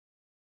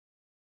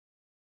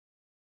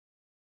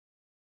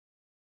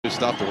to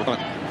stop the run.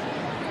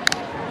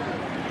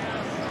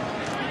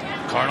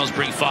 Cardinals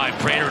bring 5.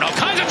 Prater in all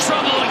kinds of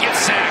trouble and gets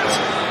sacked.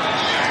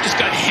 Just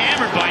got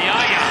hammered by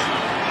YaYa.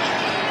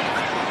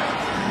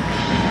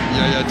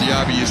 YaYa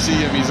Diaby, you see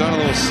him, he's on a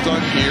little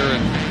stunt here,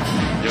 and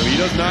he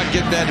does not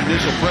get that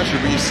initial pressure,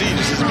 but you see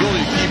just his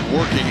ability to keep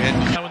working. And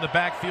now in the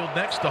backfield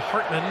next to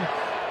Hartman.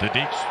 The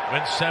Deeks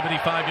went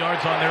 75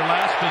 yards on their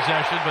last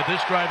possession, but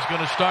this drive's going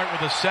to start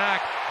with a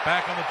sack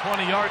back on the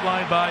 20-yard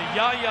line by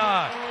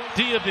YaYa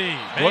Diaby.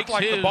 Looked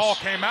like the ball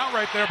came out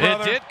right there,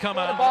 brother. It did come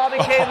out. The ball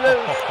became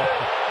loose.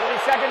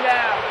 42nd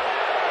down.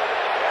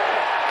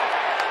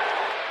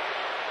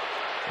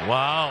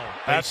 Wow.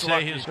 That's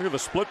look at the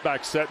split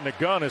back set in the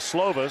gun is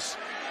Slovis.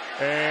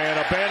 And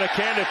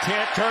Abanikanda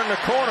can't turn the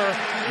corner.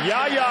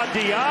 YaYa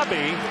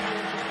Diaby.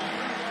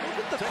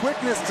 Look at the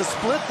quickness to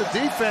split the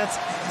defense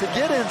to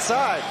get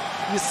inside.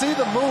 You see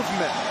the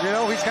movement.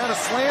 He's kind of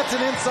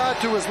slanting inside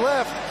to his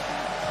left.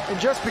 And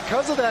just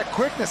because of that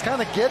quickness,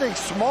 kind of getting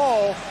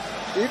small,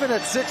 even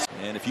at 6.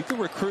 And if you can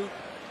recruit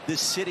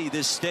this city,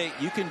 this state,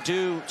 you can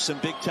do some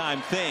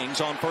big-time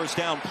things. On first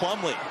down,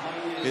 Plumlee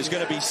is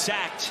going to be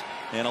sacked.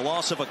 And a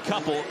loss of a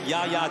couple.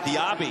 YaYa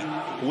Diaby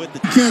with the...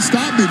 Can't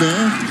stop me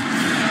there.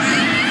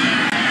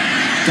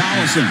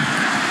 Collison,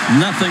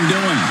 nothing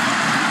doing.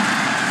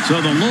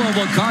 So the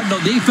Louisville Cardinal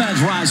defense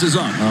rises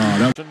up.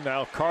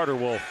 Now Carter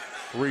will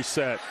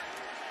reset.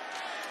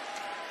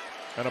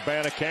 And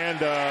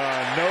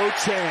Abanikanda, no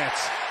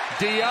chance.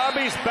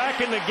 Diaby's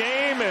back in the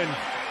game and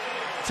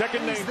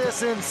checking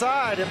this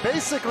inside and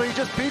basically he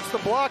just beats the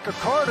block of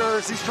Carter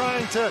as he's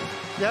trying to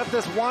have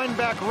this wind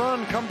back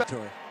run come back.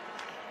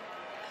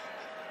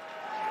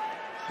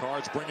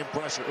 Cards bringing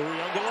pressure.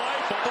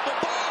 Uyunglele fumbled the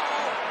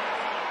ball.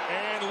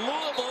 And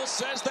Louisville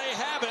says they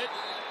have it.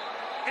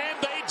 And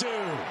they do.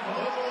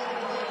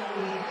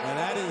 And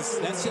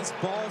that's just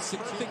ball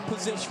secure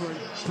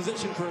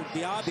position for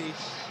Diaby,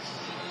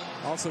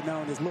 also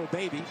known as Little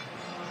Baby,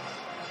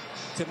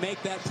 to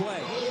make that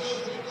play.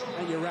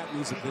 And your rap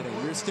music video.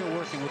 You're still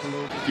working with the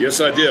Little Baby.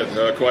 Yes, I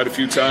did quite a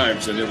few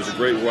times, and it was a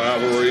great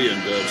rivalry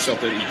and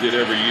something he did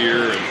every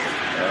year.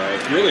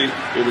 And really,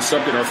 it was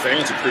something our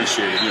fans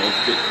appreciated.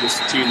 This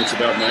team that's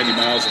about 90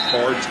 miles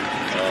apart,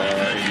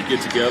 and you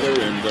get together,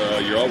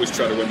 and you always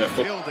try to win that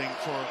football. Building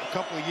for a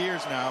couple of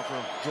years now for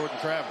Jordan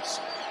Travis.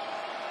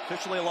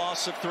 Officially a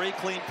loss of 3.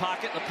 Clean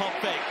pocket, the pump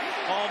fake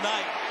all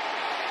night.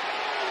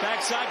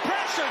 Backside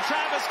pressure.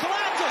 Travis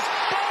collapses.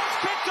 Ball's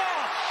picked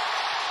off.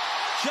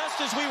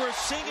 Just as we were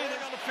singing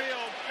on the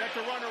field that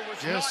the runner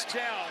was not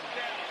down.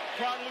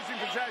 Crowd losing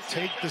possession.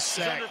 Take the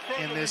sack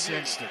in this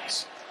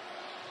instance.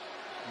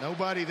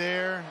 Nobody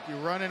there. You're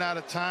running out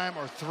of time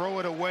or throw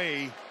it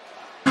away.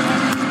 And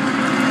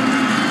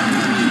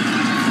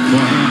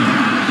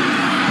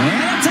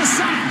it's a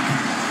sack.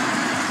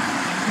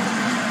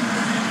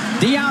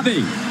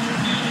 Diaby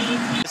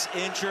is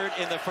injured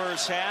in the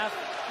first half.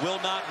 Will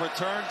not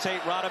return.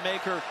 Tate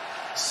Rodemaker,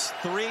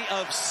 3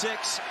 of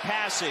 6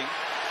 passing.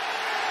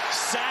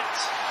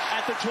 Sacked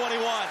at the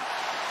 21.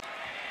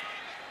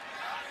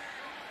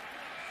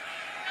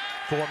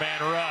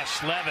 4-man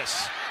rush.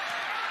 Levis.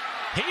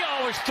 He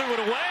always threw it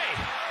away.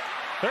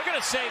 They're going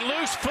to say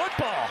loose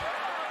football.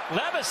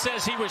 Levis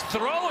says he was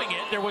throwing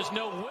it. There was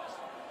no whistle.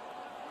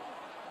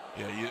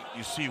 Yeah,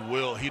 you see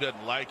Will, he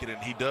doesn't like it,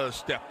 and he does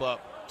step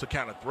up to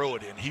kind of throw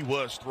it in. He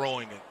was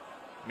throwing it.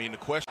 I mean, the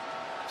question.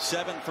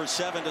 7 for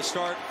 7 to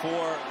start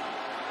for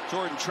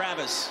Jordan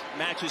Travis.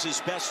 Matches his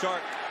best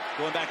start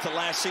going back to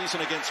last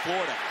season against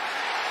Florida.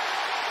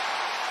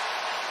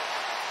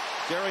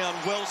 Darion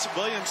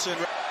Williamson.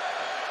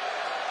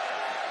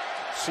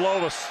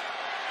 Slovis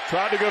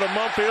tried to go to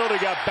Mumfield. He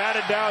got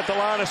batted down at the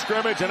line of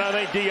scrimmage, and I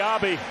think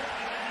Diaby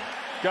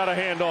got a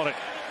hand on it.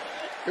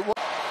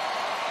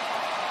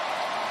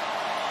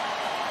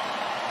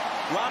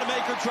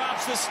 Rodemaker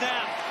drops the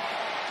snap.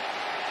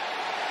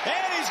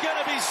 And he's going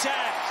to be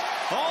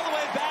sacked all the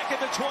way back at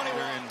the 21.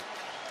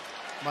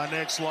 In my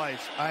next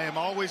life, I am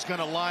always going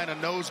to line a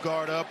nose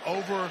guard up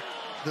over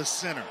the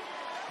center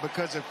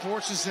because it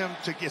forces him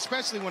to,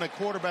 especially when a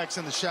quarterback's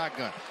in the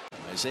shotgun.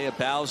 Isaiah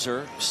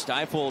Bowser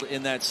stifled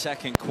in that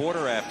second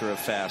quarter after a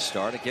fast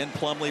start. Again,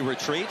 Plumlee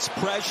retreats.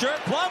 Pressure.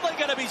 Plumlee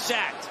going to be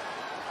sacked.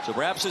 So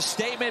perhaps a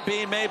statement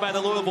being made by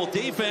the Louisville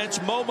defense.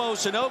 Momo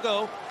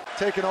Sanogo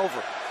taking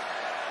over.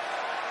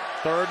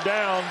 3rd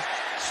down.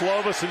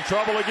 Slovis in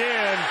trouble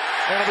again.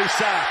 And it'll be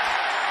sacked.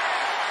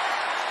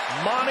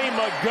 Monty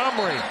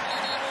Montgomery.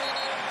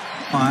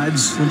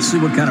 Odds. Let's see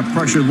what kind of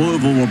pressure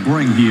Louisville will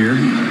bring here.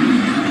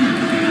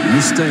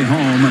 They stay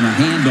home and a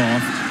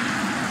handoff.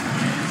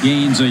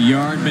 Gains a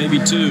yard, maybe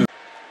 2.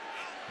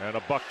 And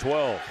a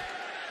 $112.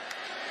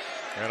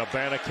 And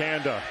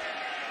Abanikanda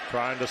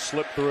trying to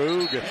slip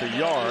through, gets a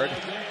yard.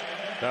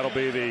 That'll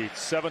be the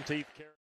 17th carry.